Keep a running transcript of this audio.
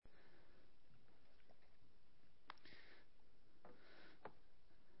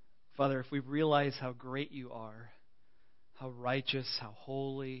Father, if we realize how great you are, how righteous, how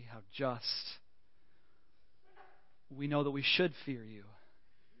holy, how just, we know that we should fear you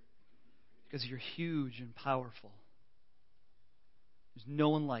because you're huge and powerful. There's no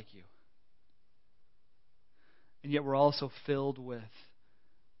one like you. And yet we're also filled with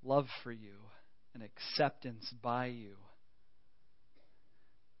love for you and acceptance by you.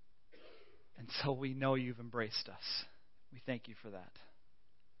 And so we know you've embraced us. We thank you for that.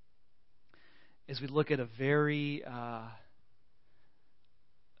 As we look at a very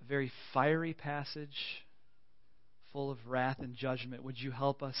fiery passage full of wrath and judgment, would you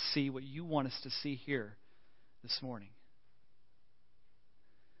help us see what you want us to see here this morning?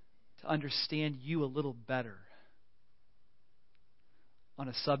 To understand you a little better on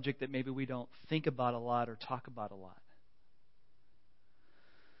a subject that maybe we don't think about a lot or talk about a lot.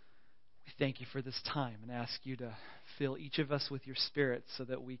 We thank you for this time and ask you to fill each of us with your Spirit so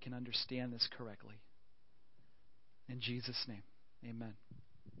that we can understand this correctly. In Jesus' name, amen.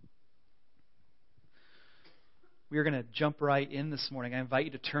 We are going to jump right in this morning. I invite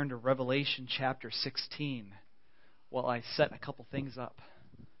you to turn to Revelation chapter 16 while I set a couple things up.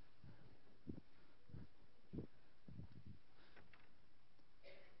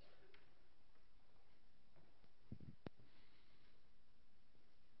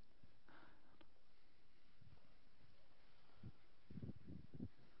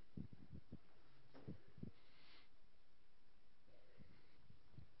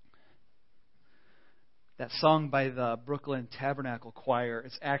 That song by the Brooklyn Tabernacle Choir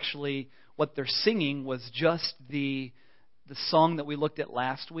is actually, what they're singing was just the song that we looked at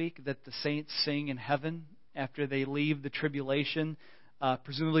last week that the saints sing in heaven after they leave the tribulation,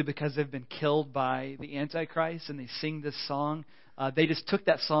 presumably because they've been killed by the Antichrist, and they sing this song. They just took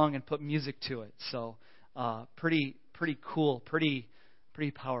that song and put music to it. So pretty cool, pretty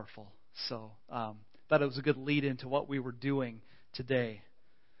powerful. So thought it was a good lead into what we were doing today.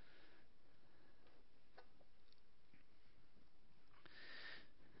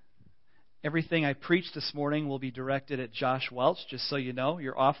 Everything I preach this morning will be directed at Josh Welch, just so you know.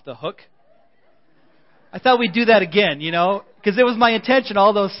 You're off the hook. I thought we'd do that again, because it was my intention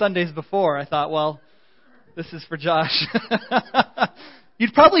all those Sundays before. I thought, well, this is for Josh. You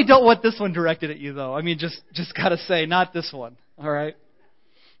probably don't want this one directed at you, though. I mean, just got to say, not this one. All right?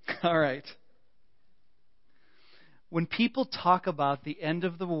 All right. When people talk about the end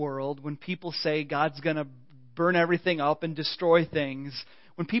of the world, when people say God's going to burn everything up and destroy things,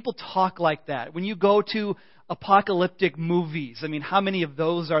 when people talk like that, when you go to apocalyptic movies, I mean, how many of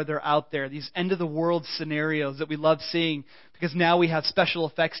those are there out there? These end-of-the-world scenarios that we love seeing because now we have special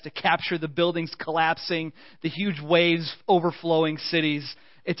effects to capture the buildings collapsing, the huge waves overflowing cities.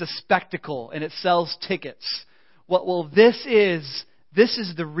 It's a spectacle, and it sells tickets. Well, this is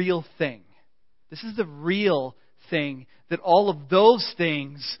the real thing. This is the real thing that all of those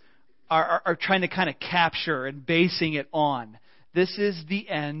things are trying to kind of capture and basing it on. This is the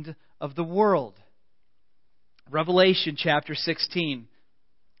end of the world. Revelation chapter 16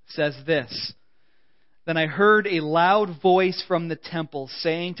 says this. Then I heard a loud voice from the temple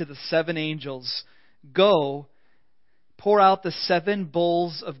saying to the 7 angels, "Go, pour out the 7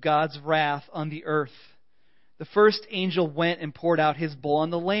 bowls of God's wrath on the earth." The first angel went and poured out his bowl on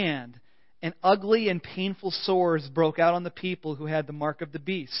the land, and ugly and painful sores broke out on the people who had the mark of the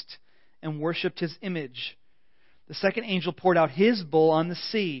beast and worshipped his image. The second angel poured out his bowl on the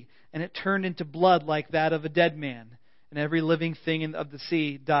sea, and it turned into blood like that of a dead man, and every living thing of the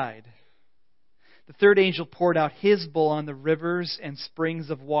sea died. The third angel poured out his bowl on the rivers and springs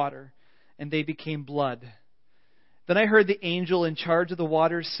of water, and they became blood. Then I heard the angel in charge of the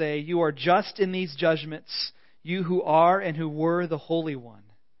waters say, "You are just in these judgments, you who are and who were the Holy One,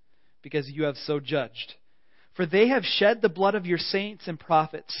 because you have so judged. For they have shed the blood of your saints and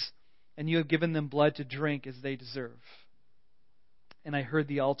prophets, and you have given them blood to drink as they deserve." And I heard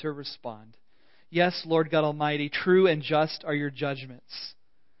the altar respond, "Yes, Lord God Almighty, true and just are your judgments."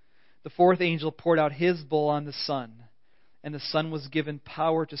 The fourth angel poured out his bowl on the sun, and the sun was given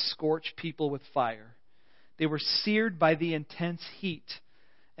power to scorch people with fire. They were seared by the intense heat,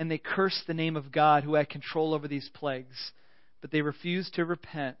 and they cursed the name of God who had control over these plagues, but they refused to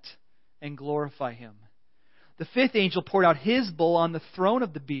repent and glorify him. The fifth angel poured out his bowl on the throne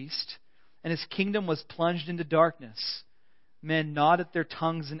of the beast, and his kingdom was plunged into darkness. Men gnawed at their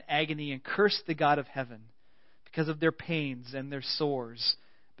tongues in agony and cursed the God of heaven because of their pains and their sores,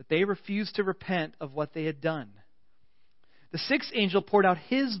 but they refused to repent of what they had done. The sixth angel poured out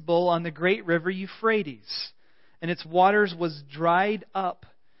his bowl on the great river Euphrates, and its waters was dried up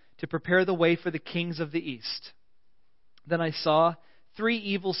to prepare the way for the kings of the east. Then I saw 3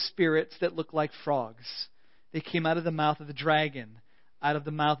 evil spirits that look like frogs. They came out of the mouth of the dragon, out of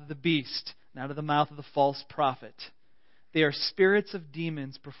the mouth of the beast, and out of the mouth of the false prophet. They are spirits of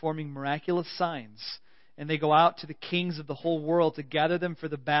demons performing miraculous signs, and they go out to the kings of the whole world to gather them for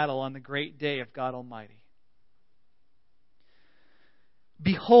the battle on the great day of God Almighty.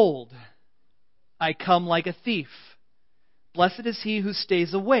 Behold, I come like a thief. Blessed is he who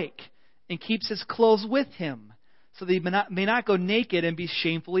stays awake and keeps his clothes with him, so that he may not go naked and be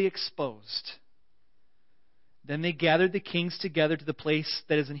shamefully exposed. Then they gathered the kings together to the place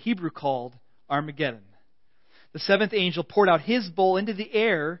that is in Hebrew called Armageddon. The 7th angel poured out his bowl into the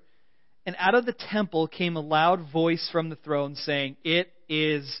air, and out of the temple came a loud voice from the throne saying, "It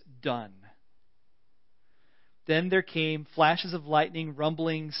is done." Then there came flashes of lightning,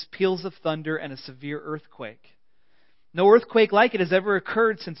 rumblings, peals of thunder, and a severe earthquake. No earthquake like it has ever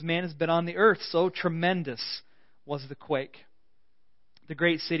occurred since man has been on the earth. So tremendous was the quake. The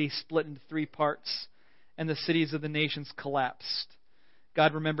great city split into 3 parts, and the cities of the nations collapsed.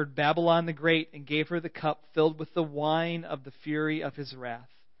 God remembered Babylon the Great and gave her the cup filled with the wine of the fury of his wrath.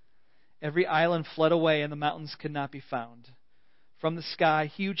 Every island fled away, and the mountains could not be found. From the sky,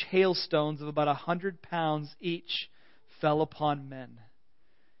 huge hailstones of about 100 pounds each fell upon men.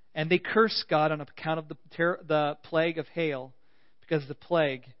 And they cursed God on account of the plague of hail, because the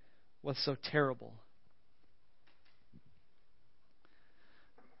plague was so terrible.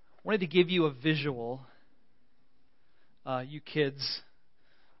 I wanted to give you a visual, you kids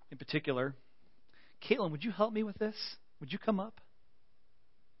in particular. Caitlin, would you help me with this? Would you come up?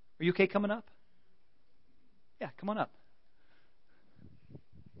 Are you okay coming up? Yeah, come on up.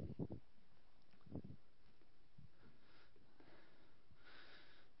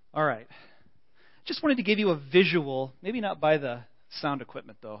 All right. Just wanted to give you a visual, maybe not by the sound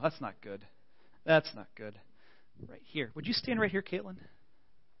equipment, though. That's not good. That's not good. Right here. Would you stand right here, Caitlin?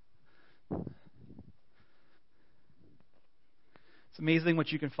 It's amazing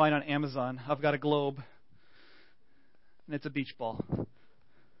what you can find on Amazon. I've got a globe, and it's a beach ball.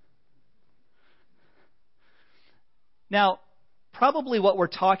 Now, probably what we're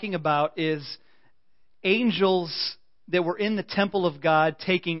talking about is angels that were in the temple of God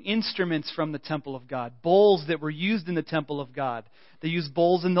taking instruments from the temple of God, bowls that were used in the temple of God. They used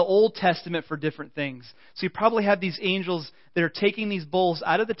bowls in the Old Testament for different things. So you probably have these angels that are taking these bowls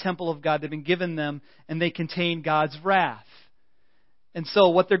out of the temple of God that have been given them, and they contain God's wrath. And so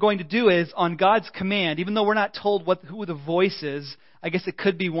what they're going to do is, on God's command, even though we're not told who the voice is, I guess it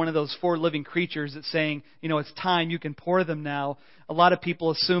could be one of those 4 living creatures that's saying, it's time, you can pour them now. A lot of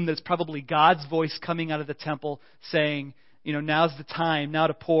people assume that it's probably God's voice coming out of the temple saying, now's the time, now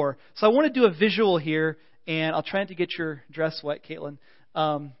to pour. So I want to do a visual here, and I'll try not to get your dress wet, Caitlin.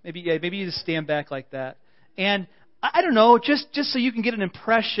 Maybe you just stand back like that. And I don't know, just so you can get an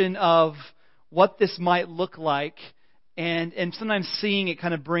impression of what this might look like. And sometimes seeing it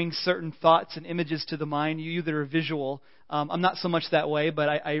kind of brings certain thoughts and images to the mind. You that are visual, I'm not so much that way, but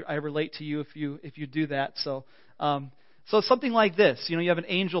I relate to you if you do that. So it's something like this. You have an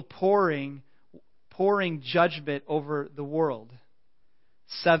angel pouring judgment over the world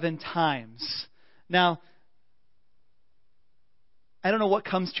 7 times. Now, I don't know what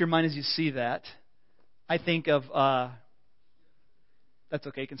comes to your mind as you see that. I think of that's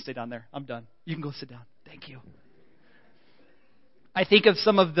okay. You can stay down there. I'm done. You can go sit down. Thank you. I think of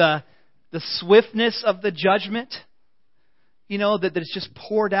some of the swiftness of the judgment, that it's just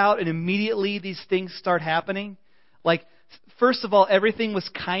poured out and immediately these things start happening. Like, first of all, everything was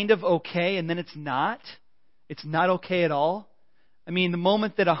kind of okay, and then it's not. It's not okay at all. I mean, the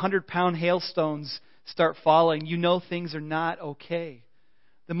moment that 100-pound hailstones start falling, things are not okay.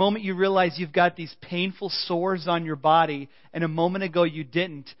 The moment you realize you've got these painful sores on your body, and a moment ago you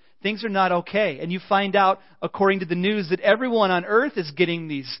didn't, things are not okay. And you find out, according to the news, that everyone on earth is getting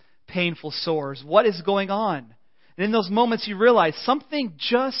these painful sores. What is going on? And in those moments you realize something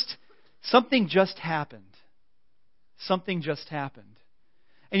just happened. Something just happened.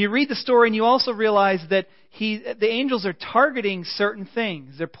 And you read the story and you also realize that the angels are targeting certain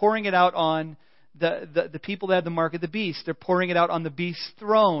things. They're pouring it out on the people that have the mark of the beast. They're pouring it out on the beast's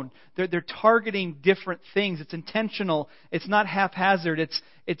throne. They're targeting different things. It's intentional. It's not haphazard.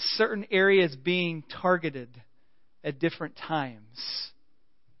 It's certain areas being targeted at different times.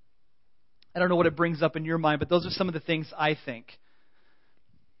 I don't know what it brings up in your mind, but those are some of the things I think.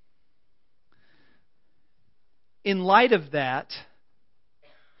 In light of that,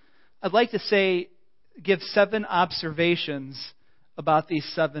 I'd like to give 7 observations about these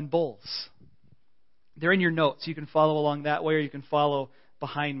 7 bowls. They're in your notes. You can follow along that way, or you can follow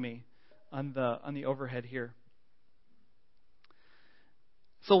behind me on the overhead here.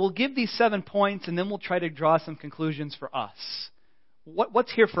 So we'll give these 7 points, and then we'll try to draw some conclusions for us.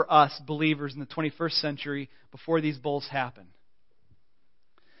 What's here for us, believers in the 21st century, before these bowls happen?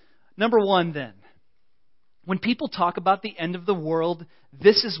 Number 1, then. When people talk about the end of the world,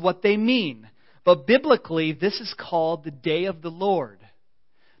 this is what they mean. But biblically, this is called the day of the Lord.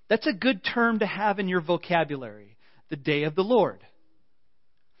 That's a good term to have in your vocabulary, the day of the Lord.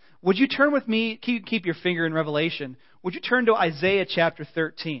 Would you turn with me, keep your finger in Revelation, would you turn to Isaiah chapter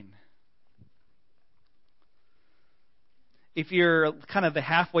 13? If you're kind of the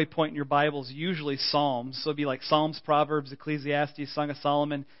halfway point in your Bible is usually Psalms, so it'd be like Psalms, Proverbs, Ecclesiastes, Song of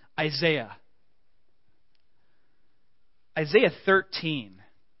Solomon, Isaiah. Isaiah 13.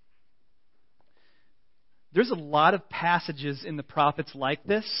 There's a lot of passages in the prophets like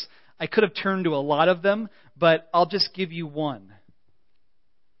this. I could have turned to a lot of them, but I'll just give you one.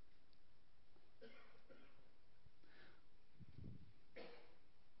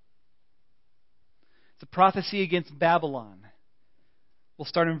 It's a prophecy against Babylon. We'll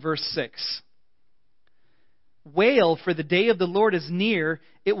start in verse 6. Wail, for the day of the Lord is near.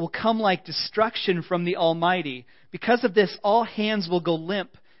 It will come like destruction from the Almighty. Because of this, all hands will go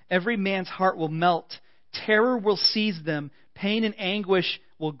limp. Every man's heart will melt. Terror will seize them. Pain and anguish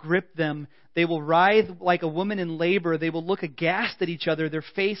will grip them. They will writhe like a woman in labor. They will look aghast at each other, their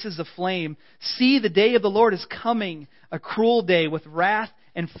faces aflame. See, the day of the Lord is coming, a cruel day with wrath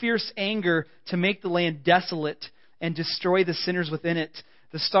and fierce anger to make the land desolate and destroy the sinners within it.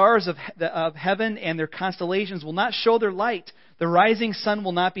 The stars of heaven and their constellations will not show their light. The rising sun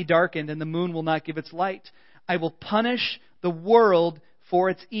will not be darkened, and the moon will not give its light. I will punish the world for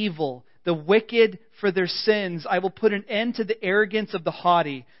its evil, the wicked for their sins. I will put an end to the arrogance of the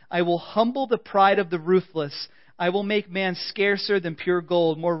haughty. I will humble the pride of the ruthless. I will make man scarcer than pure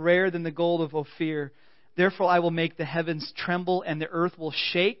gold, more rare than the gold of Ophir. Therefore I will make the heavens tremble, and the earth will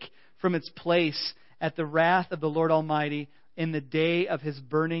shake from its place at the wrath of the Lord Almighty in the day of His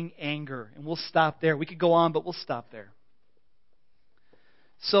burning anger. And we'll stop there. We could go on, but we'll stop there.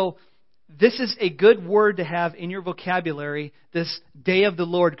 So, this is a good word to have in your vocabulary, this day of the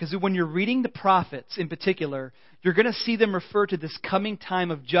Lord, because when you're reading the prophets in particular, you're going to see them refer to this coming time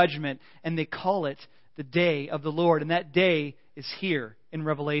of judgment, and they call it the day of the Lord. And that day is here in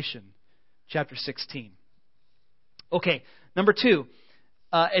Revelation chapter 16. Okay, number 2.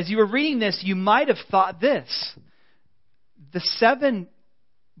 As you were reading this, you might have thought this. The 7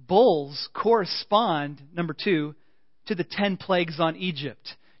 bowls correspond, number 2, to the 10 plagues on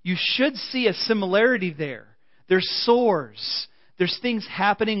Egypt. You should see a similarity there. There's sores. There's things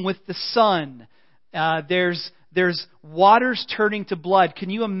happening with the sun. There's waters turning to blood. Can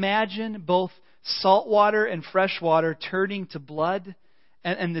you imagine both salt water and fresh water turning to blood?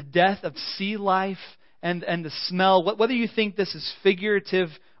 And the death of sea life and the smell. Whether you think this is figurative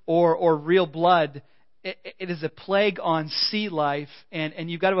or real blood, it is a plague on sea life.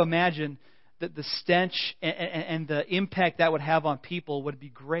 And you've got to imagine that the stench and the impact that would have on people would be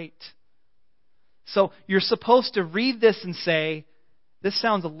great. So you're supposed to read this and say, this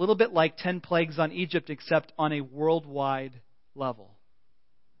sounds a little bit like 10 plagues on Egypt, except on a worldwide level.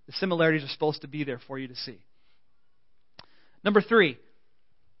 The similarities are supposed to be there for you to see. Number 3,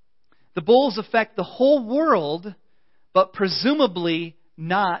 the bowls affect the whole world, but presumably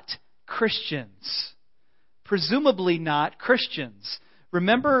not Christians. Presumably not Christians.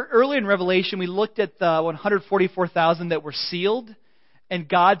 Remember earlier in Revelation, we looked at the 144,000 that were sealed, and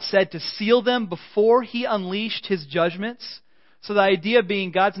God said to seal them before He unleashed His judgments. So the idea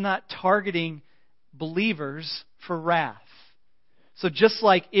being God's not targeting believers for wrath. So just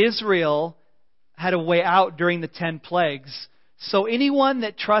like Israel had a way out during the 10 plagues, so anyone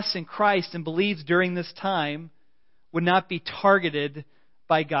that trusts in Christ and believes during this time would not be targeted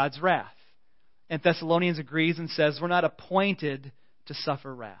by God's wrath. And Thessalonians agrees and says we're not appointed to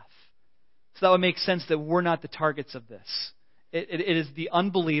suffer wrath. So that would make sense that we're not the targets of this. It is the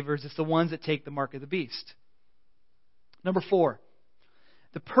unbelievers, it's the ones that take the mark of the beast. Number 4,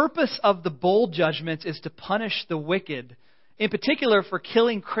 the purpose of the bowl judgments is to punish the wicked, in particular for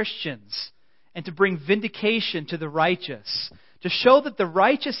killing Christians, and to bring vindication to the righteous, to show that the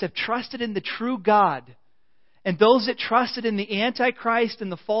righteous have trusted in the true God, and those that trusted in the Antichrist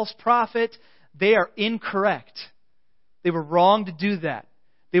and the false prophet, they are incorrect. They were wrong to do that.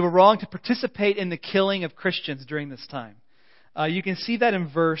 They were wrong to participate in the killing of Christians during this time. You can see that in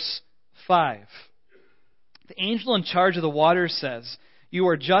verse 5. The angel in charge of the waters says, "You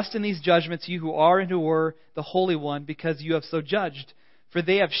are just in these judgments, you who are and who were the Holy One, because you have so judged. For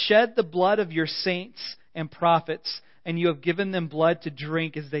they have shed the blood of your saints and prophets, and you have given them blood to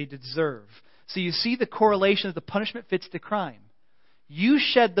drink as they deserve." So you see the correlation that the punishment fits the crime. You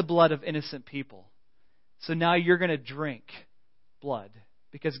shed the blood of innocent people. So now you're going to drink blood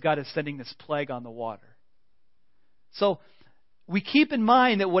because God is sending this plague on the water. So we keep in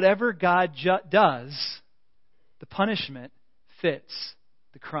mind that whatever God does, the punishment fits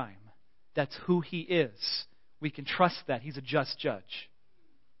the crime. That's who He is. We can trust that. He's a just judge.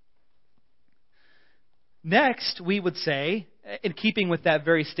 Next, we would say, in keeping with that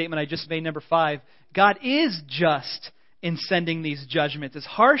very statement I just made, number 5, God is just in sending these judgments. As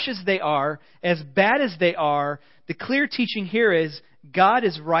harsh as they are, as bad as they are, the clear teaching here is God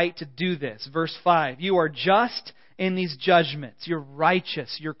is right to do this. Verse 5, you are just in these judgments. You're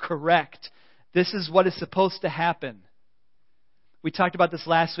righteous. You're correct. This is what is supposed to happen. We talked about this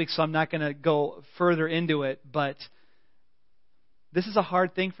last week, so I'm not going to go further into it, but this is a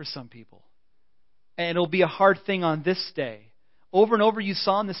hard thing for some people. And it'll be a hard thing on this day. Over and over you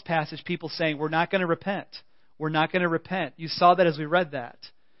saw in this passage people saying, we're not going to repent. We're not going to repent. You saw that as we read that.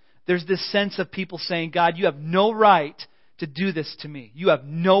 There's this sense of people saying, God, you have no right to do this to me. You have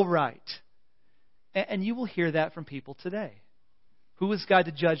no right. And you will hear that from people today. Who is God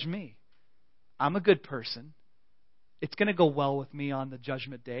to judge me? I'm a good person. It's going to go well with me on the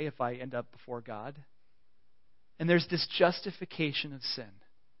judgment day if I end up before God. And there's this justification of sin.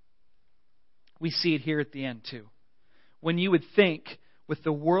 We see it here at the end too. When you would think, with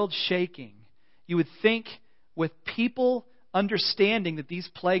the world shaking, you would think with people understanding that these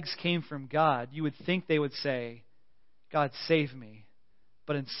plagues came from God, you would think they would say, God, save me.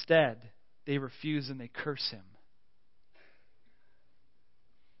 But instead, they refuse and they curse Him.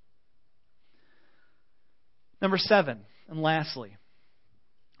 Number 7, and lastly,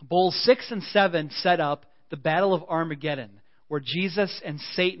 Bowls 6 and 7 set up the Battle of Armageddon, where Jesus and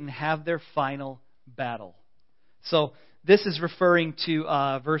Satan have their final battle. So this is referring to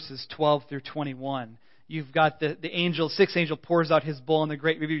verses 12 through 21. You've got the angel, sixth angel pours out his bowl in the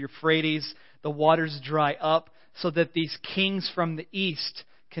great river Euphrates. The waters dry up so that these kings from the east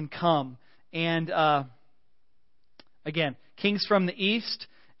can come. And again, kings from the east,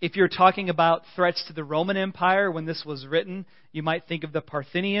 if you're talking about threats to the Roman Empire when this was written, you might think of the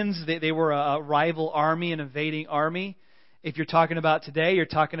Parthians. They were a rival army, an invading army. If you're talking about today, you're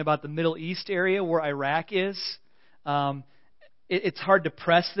talking about the Middle East area where Iraq is. It's hard to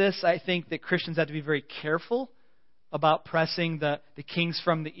press this. I think that Christians have to be very careful about pressing the kings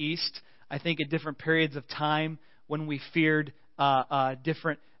from the East. I think at different periods of time when we feared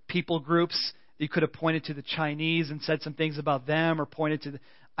different people groups, you could have pointed to the Chinese and said some things about them, or pointed to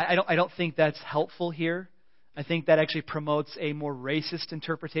I don't think that's helpful here. I think that actually promotes a more racist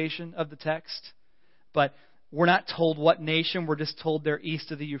interpretation of the text. But we're not told what nation. We're just told they're east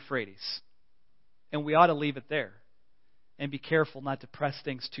of the Euphrates. And we ought to leave it there and be careful not to press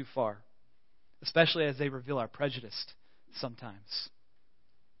things too far, especially as they reveal our prejudice sometimes.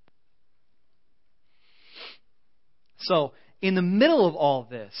 So, in the middle of all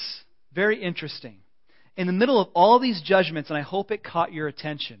this, very interesting, in the middle of all these judgments, and I hope it caught your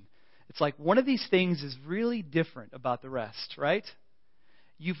attention, it's like one of these things is really different about the rest, right?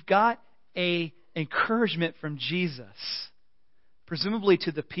 You've got a encouragement from Jesus, presumably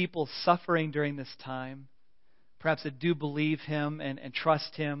to the people suffering during this time, perhaps that do believe Him and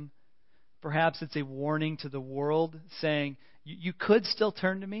trust Him. Perhaps it's a warning to the world saying, you could still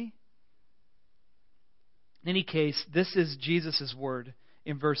turn to me. In any case, this is Jesus' word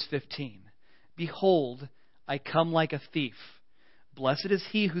in verse 15. Behold, I come like a thief. Blessed is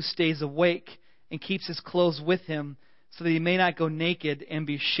he who stays awake and keeps his clothes with him, so that he may not go naked and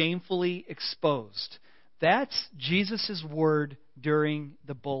be shamefully exposed. That's Jesus' word during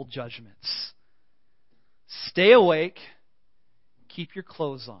the bowl judgments. Stay awake, keep your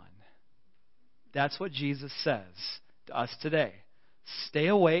clothes on. That's what Jesus says to us today. Stay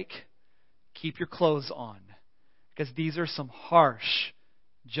awake, keep your clothes on, because these are some harsh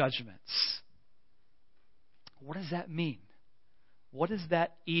judgments. What does that mean? What does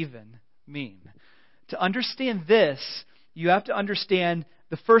that even mean? To understand this, you have to understand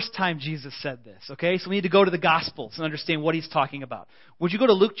the first time Jesus said this, okay? So we need to go to the Gospels and understand what He's talking about. Would you go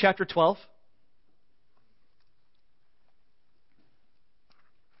to Luke chapter 12?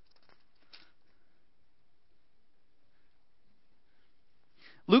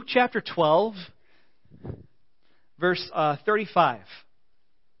 Luke chapter 12, verse 35.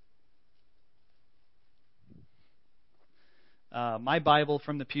 My Bible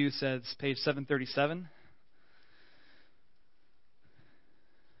from the pew says page 737.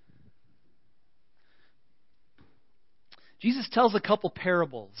 Jesus tells a couple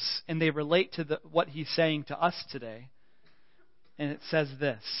parables, and they relate to what He's saying to us today. And it says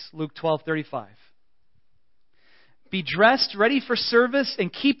this, Luke 12:35. Be dressed, ready for service,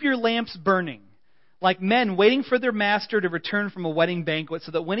 and keep your lamps burning, like men waiting for their master to return from a wedding banquet,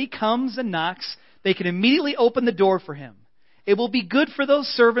 so that when he comes and knocks, they can immediately open the door for him. It will be good for those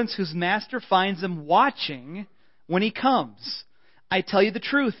servants whose master finds them watching when he comes. I tell you the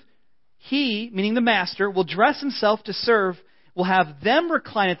truth, he, meaning the master, will dress himself to serve, will have them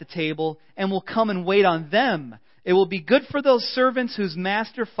recline at the table, and will come and wait on them. It will be good for those servants whose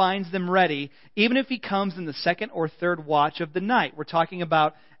master finds them ready, even if he comes in the second or third watch of the night. We're talking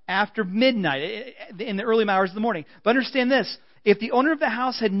about after midnight, in the early hours of the morning. But understand this, if the owner of the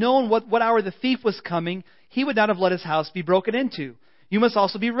house had known what hour the thief was coming, he would not have let his house be broken into. You must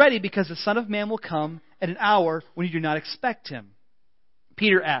also be ready, because the Son of Man will come at an hour when you do not expect him.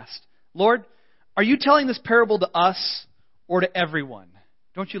 Peter asked, Lord, are you telling this parable to us or to everyone?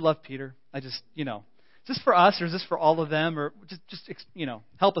 Don't you love Peter? Is this for us or is this for all of them? Or just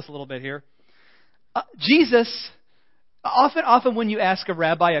help us a little bit here. Jesus, often when you ask a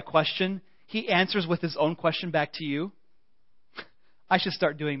rabbi a question, he answers with his own question back to you. I should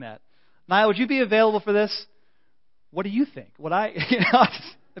start doing that. Niall, would you be available for this? What do you think?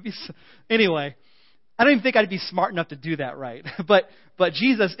 Anyway, I don't even think I'd be smart enough to do that right. But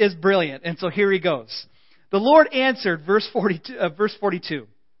Jesus is brilliant, and so here he goes. The Lord answered, verse 42.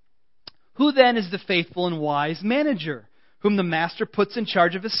 Who then is the faithful and wise manager, whom the master puts in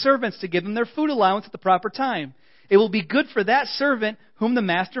charge of his servants to give them their food allowance at the proper time? It will be good for that servant whom the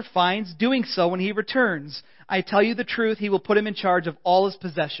master finds doing so when he returns. I tell you the truth, he will put him in charge of all his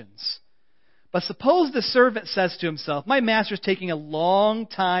possessions. But suppose the servant says to himself, my master is taking a long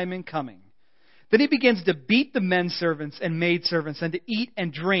time in coming. Then he begins to beat the men servants and maid servants, and to eat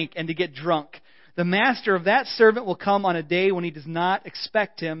and drink and to get drunk. The master of that servant will come on a day when he does not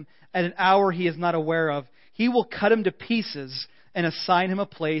expect him, at an hour he is not aware of. He will cut him to pieces and assign him a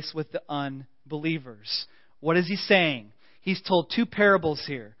place with the unbelievers. What is he saying? He's told two parables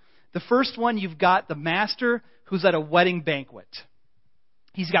here. The first one, you've got the master who's at a wedding banquet.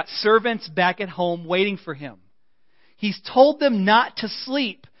 He's got servants back at home waiting for him. He's told them not to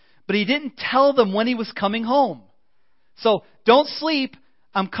sleep, but he didn't tell them when he was coming home. So, don't sleep.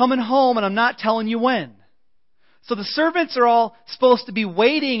 I'm coming home and I'm not telling you when. So the servants are all supposed to be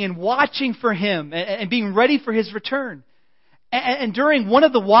waiting and watching for him and being ready for his return. And during one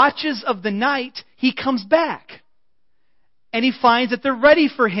of the watches of the night, he comes back. And he finds that they're ready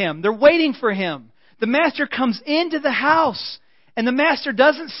for him. They're waiting for him. The master comes into the house. And the master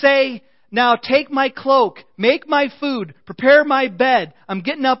doesn't say, now take my cloak, make my food, prepare my bed, I'm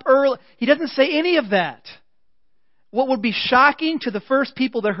getting up early. He doesn't say any of that. What would be shocking to the first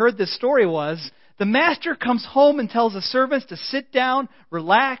people that heard this story was, the master comes home and tells the servants to sit down,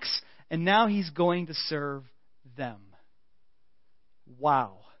 relax, and now he's going to serve them.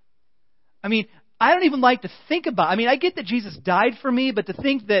 Wow. I don't even like to think about it. I get that Jesus died for me, but to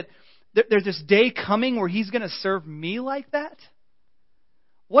think that there's this day coming where he's going to serve me like that?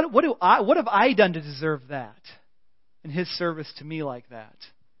 What have I done to deserve that? And his service to me like that?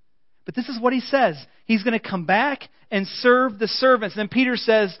 But this is what he says. He's going to come back and serve the servants. And then Peter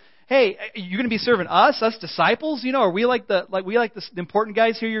says, hey, you're going to be serving us disciples? Are we like the important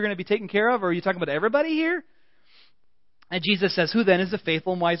guys here you're going to be taking care of? Or are you talking about everybody here? And Jesus says, who then is the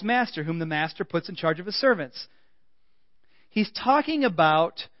faithful and wise master, whom the master puts in charge of his servants? He's talking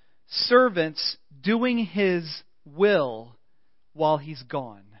about servants doing his will while he's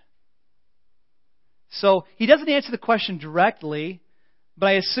gone. So he doesn't answer the question directly, but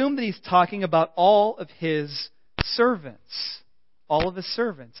I assume that he's talking about all of his servants. All of his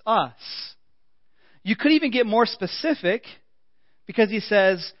servants, us. You could even get more specific because he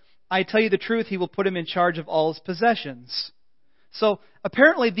says, I tell you the truth, he will put him in charge of all his possessions. So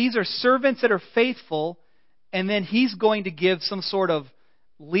apparently these are servants that are faithful, and then he's going to give some sort of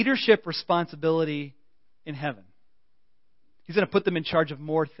leadership responsibility in heaven. He's going to put them in charge of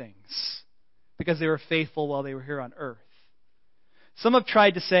more things because they were faithful while they were here on earth. Some have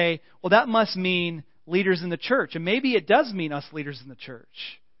tried to say, well, that must mean leaders in the church. And maybe it does mean us leaders in the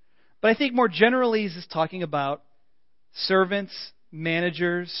church. But I think more generally he's talking about servants,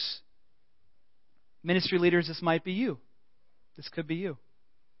 managers, ministry leaders. This might be you. This could be you.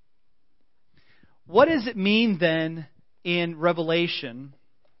 What does it mean then in Revelation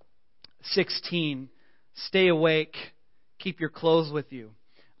 16? Stay awake. Keep your clothes with you.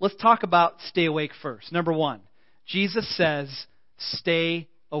 Let's talk about stay awake first. Number one, Jesus says, stay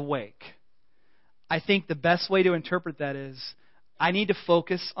awake. I think the best way to interpret that is, I need to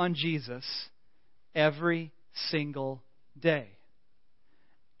focus on Jesus every single day.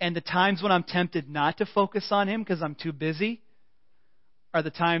 And the times when I'm tempted not to focus on Him because I'm too busy are the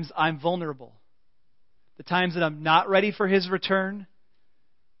times I'm vulnerable. the times that I'm not ready for His return,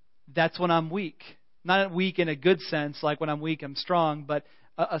 that's when I'm weak. Not weak in a good sense, like when I'm weak, I'm strong, but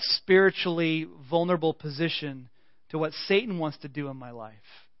a spiritually vulnerable position to what Satan wants to do in my life.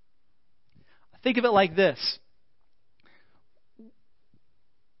 Think of it like this.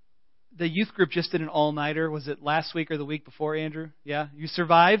 The youth group just did an all-nighter. Was it last week or the week before, Andrew? Yeah? You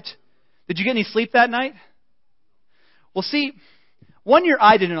survived? Did you get any sleep that night? Well, see, one year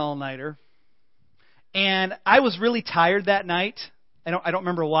I did an all-nighter, and I was really tired that night. I don't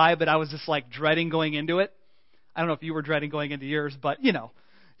remember why, but I was just like dreading going into it. I don't know if you were dreading going into yours, but you kind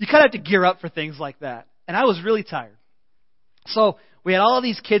of have to gear up for things like that. And I was really tired. So we had all of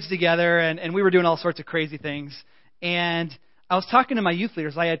these kids together, and we were doing all sorts of crazy things. And I was talking to my youth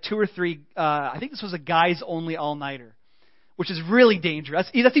leaders. I had 2 or 3, I think this was a guys-only all-nighter, which is really dangerous.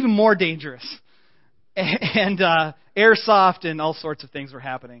 That's even more dangerous. And airsoft and all sorts of things were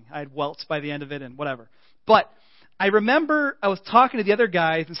happening. I had welts by the end of it and whatever. But I remember I was talking to the other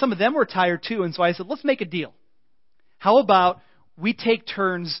guys, and some of them were tired too, and so I said, let's make a deal. How about we take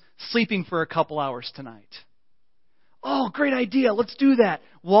turns sleeping for a couple hours tonight? Oh, great idea. Let's do that.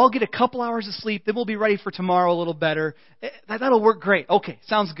 We'll all get a couple hours of sleep, then we'll be ready for tomorrow a little better. That'll work great. Okay,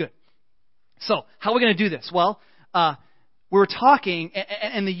 sounds good. So, how are we going to do this? Well, we were talking,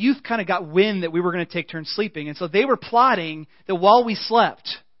 and the youth kind of got wind that we were going to take turns sleeping, and so they were plotting that while we slept,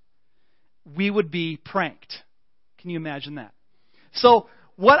 we would be pranked. Can you imagine that? So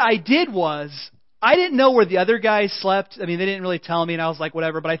what I did was, I didn't know where the other guys slept. I mean, they didn't really tell me, and I was like,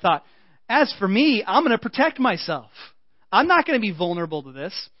 whatever. But I thought, as for me, I'm going to protect myself. I'm not going to be vulnerable to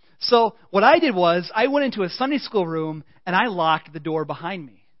this. So what I did was, I went into a Sunday school room, and I locked the door behind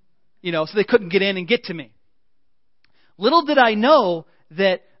me. So they couldn't get in and get to me. Little did I know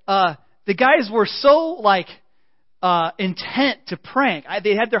that the guys were so, intent to prank.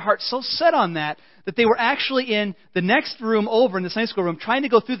 They had their heart so set on that they were actually in the next room over in the Sunday school room trying to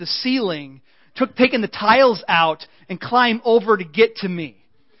go through the ceiling, taking the tiles out and climb over to get to me.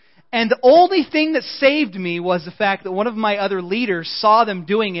 And the only thing that saved me was the fact that one of my other leaders saw them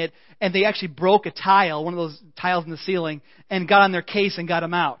doing it, and they actually broke a tile, one of those tiles in the ceiling, and got on their case and got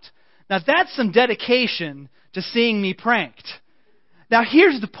them out. Now that's some dedication to seeing me pranked. Now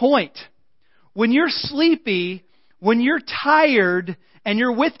here's the point. When you're sleepy, when you're tired, and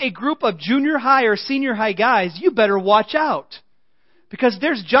you're with a group of junior high or senior high guys, you better watch out. Because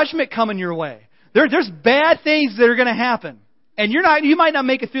there's judgment coming your way. There's bad things that are going to happen. And you might not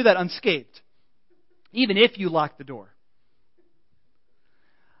make it through that unscathed. Even if you lock the door.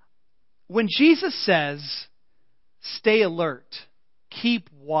 When Jesus says, stay alert, keep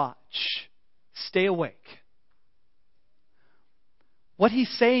watch, stay awake, what He's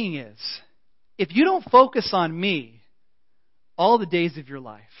saying is, if you don't focus on me all the days of your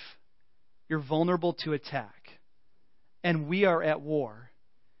life, you're vulnerable to attack. And we are at war.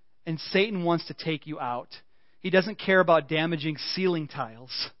 And Satan wants to take you out. He doesn't care about damaging ceiling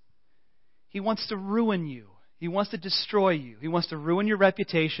tiles. He wants to ruin you. He wants to destroy you. He wants to ruin your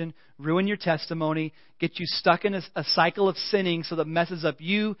reputation, ruin your testimony, get you stuck in a cycle of sinning so that messes up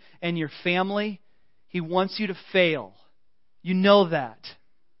you and your family. He wants you to fail. You know that.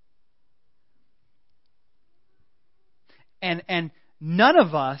 And none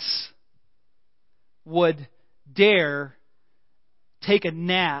of us would dare take a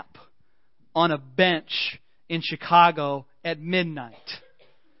nap on a bench in Chicago at midnight.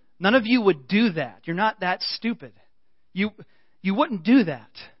 None of you would do that. You're not that stupid. You wouldn't do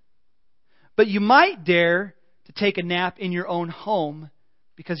that. But you might dare to take a nap in your own home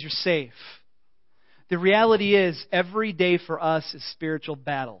because you're safe. The reality is, every day for us is spiritual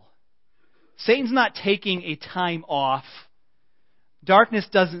battle. Satan's not taking a time off. Darkness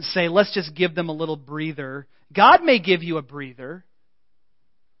doesn't say, let's just give them a little breather. God may give you a breather.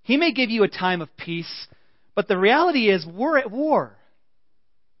 He may give you a time of peace. But the reality is, we're at war.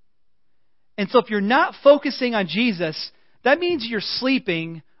 And so if you're not focusing on Jesus, that means you're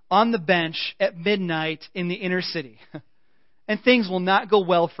sleeping on the bench at midnight in the inner city. And things will not go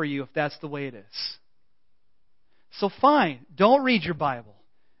well for you if that's the way it is. So fine, don't read your Bible.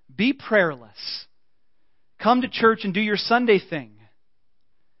 Be prayerless. Come to church and do your Sunday thing.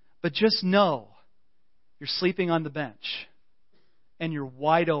 But just know you're sleeping on the bench and you're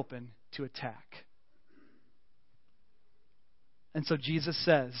wide open to attack. And so Jesus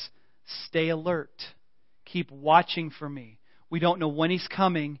says, stay alert. Keep watching for me. We don't know when He's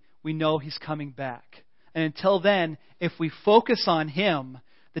coming. We know He's coming back. And until then, if we focus on Him,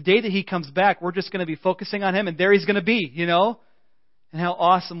 the day that He comes back, we're just going to be focusing on Him, and there He's going to be, And how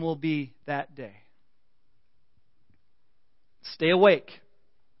awesome will be that day. Stay awake.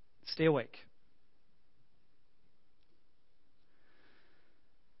 Stay awake.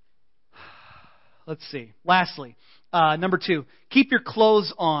 let's see. Lastly, number 2, keep your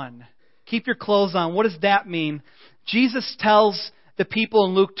clothes on. Keep your clothes on. What does that mean? Jesus tells the people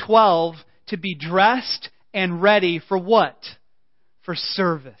in Luke 12 to be dressed and ready for what? For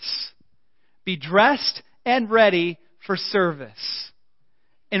service. Be dressed and ready for service.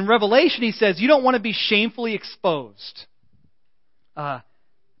 In Revelation, he says, you don't want to be shamefully exposed.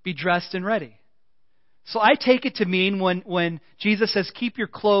 Be dressed and ready. So I take it to mean when Jesus says, keep your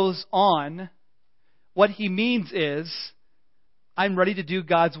clothes on, what he means is, I'm ready to do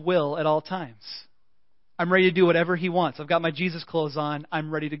God's will at all times. I'm ready to do whatever he wants. I've got my Jesus clothes on.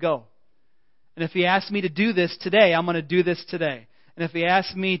 I'm ready to go. And if he asks me to do this today, I'm going to do this today. And if he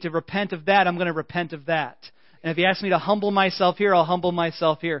asks me to repent of that, I'm going to repent of that. And if he asks me to humble myself here, I'll humble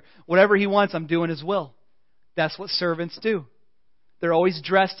myself here. Whatever he wants, I'm doing his will. That's what servants do. They're always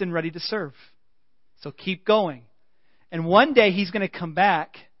dressed and ready to serve. So keep going. And one day he's going to come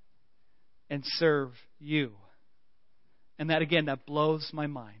back and serve you. And that, again, that blows my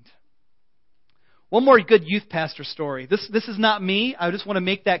mind. One more good youth pastor story. This is not me. I just want to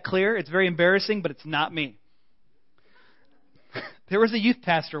make that clear. It's very embarrassing, but it's not me. There was a youth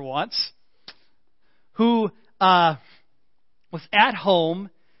pastor once who was at home,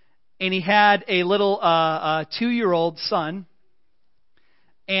 and he had a little 2-year-old son.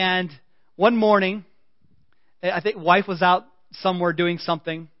 And one morning, I think wife was out somewhere doing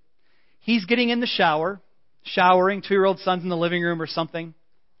something. He's getting in the shower, showering. 2-year-old son's in the living room or something.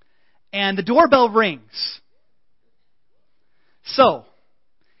 And the doorbell rings. So,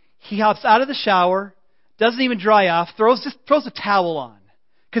 he hops out of the shower, doesn't even dry off, throws a towel on.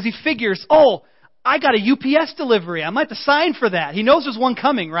 Because he figures, I got a UPS delivery. I might have to sign for that. He knows there's one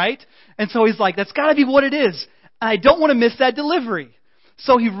coming, right? And so he's like, that's got to be what it is. And I don't want to miss that delivery.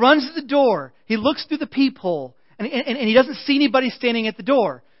 So he runs to the door. He looks through the peephole. And he doesn't see anybody standing at the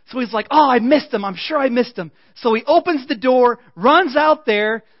door. So he's like, I missed him. I'm sure I missed him. So he opens the door, runs out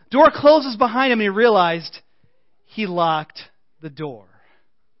there. Door closes behind him, and he realized he locked the door.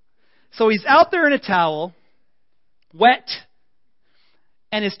 So he's out there in a towel, wet,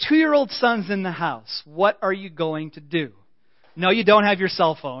 and his 2-year-old son's in the house. What are you going to do? No, you don't have your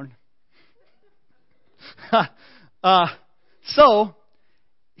cell phone. So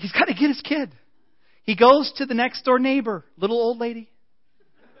he's got to get his kid. He goes to the next door neighbor, little old lady.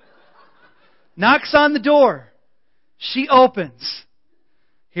 Knocks on the door. She opens.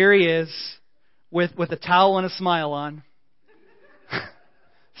 Here he is with a towel and a smile on,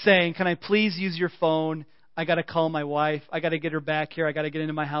 saying, can I please use your phone? I got to call my wife. I got to get her back here. I got to get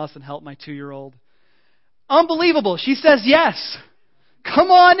into my house and help my 2-year-old. Unbelievable. She says yes.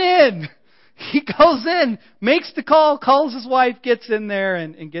 Come on in. He goes in, makes the call, calls his wife, gets in there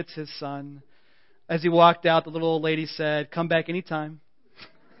and gets his son. As he walked out, the little old lady said, come back anytime.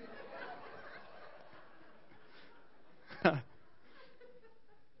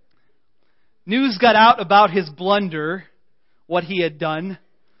 News got out about his blunder, what he had done,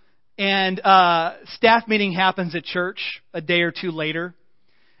 and staff meeting happens at church a day or two later,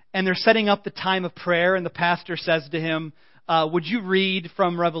 and they're setting up the time of prayer, and the pastor says to him, would you read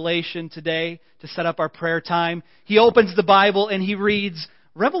from Revelation today to set up our prayer time? He opens the Bible and he reads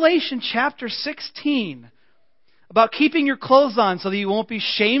Revelation chapter 16 about keeping your clothes on so that you won't be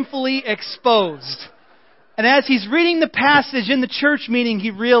shamefully exposed. And as he's reading the passage in the church meeting, he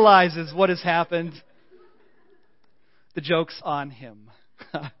realizes what has happened. The joke's on him.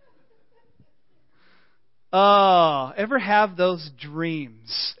 Ever have those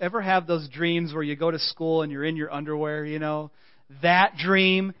dreams? Ever have those dreams where you go to school and you're in your underwear, That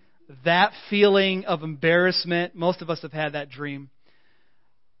dream, that feeling of embarrassment. Most of us have had that dream.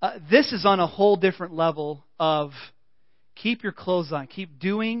 This is on a whole different level of keep your clothes on. Keep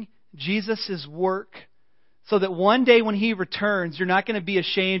doing Jesus' work. So that one day when He returns, you're not going to be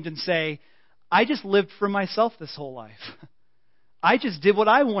ashamed and say, I just lived for myself this whole life. I just did what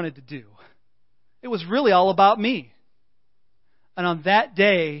I wanted to do. It was really all about me. And on that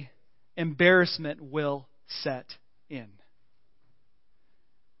day, embarrassment will set in.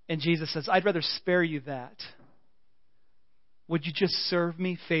 And Jesus says, I'd rather spare you that. Would you just serve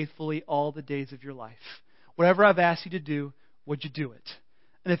me faithfully all the days of your life? Whatever I've asked you to do, would you do it?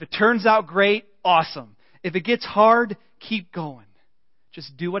 And if it turns out great, awesome. If it gets hard, keep going.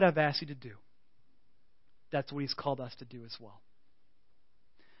 Just do what I've asked you to do. That's what He's called us to do as well.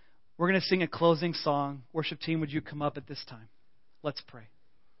 We're going to sing a closing song. Worship team, would you come up at this time? Let's pray.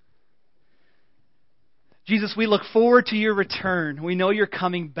 Jesus, we look forward to your return. We know you're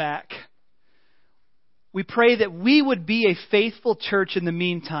coming back. We pray that we would be a faithful church in the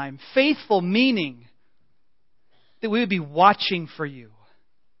meantime. Faithful meaning that we would be watching for you,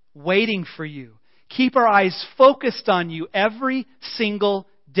 waiting for you, keep our eyes focused on you every single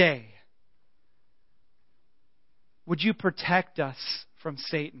day. Would you protect us from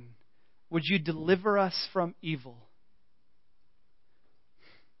Satan? Would you deliver us from evil?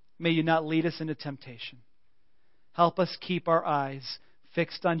 May you not lead us into temptation. Help us keep our eyes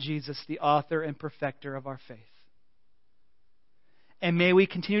fixed on Jesus, the author and perfecter of our faith. And may we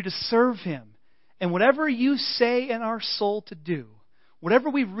continue to serve Him. And whatever you say in our soul to do, whatever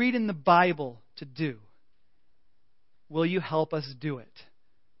we read in the Bible to do, will you help us do it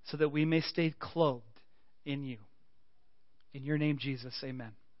so that we may stay clothed in you? In your name, Jesus,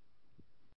 amen.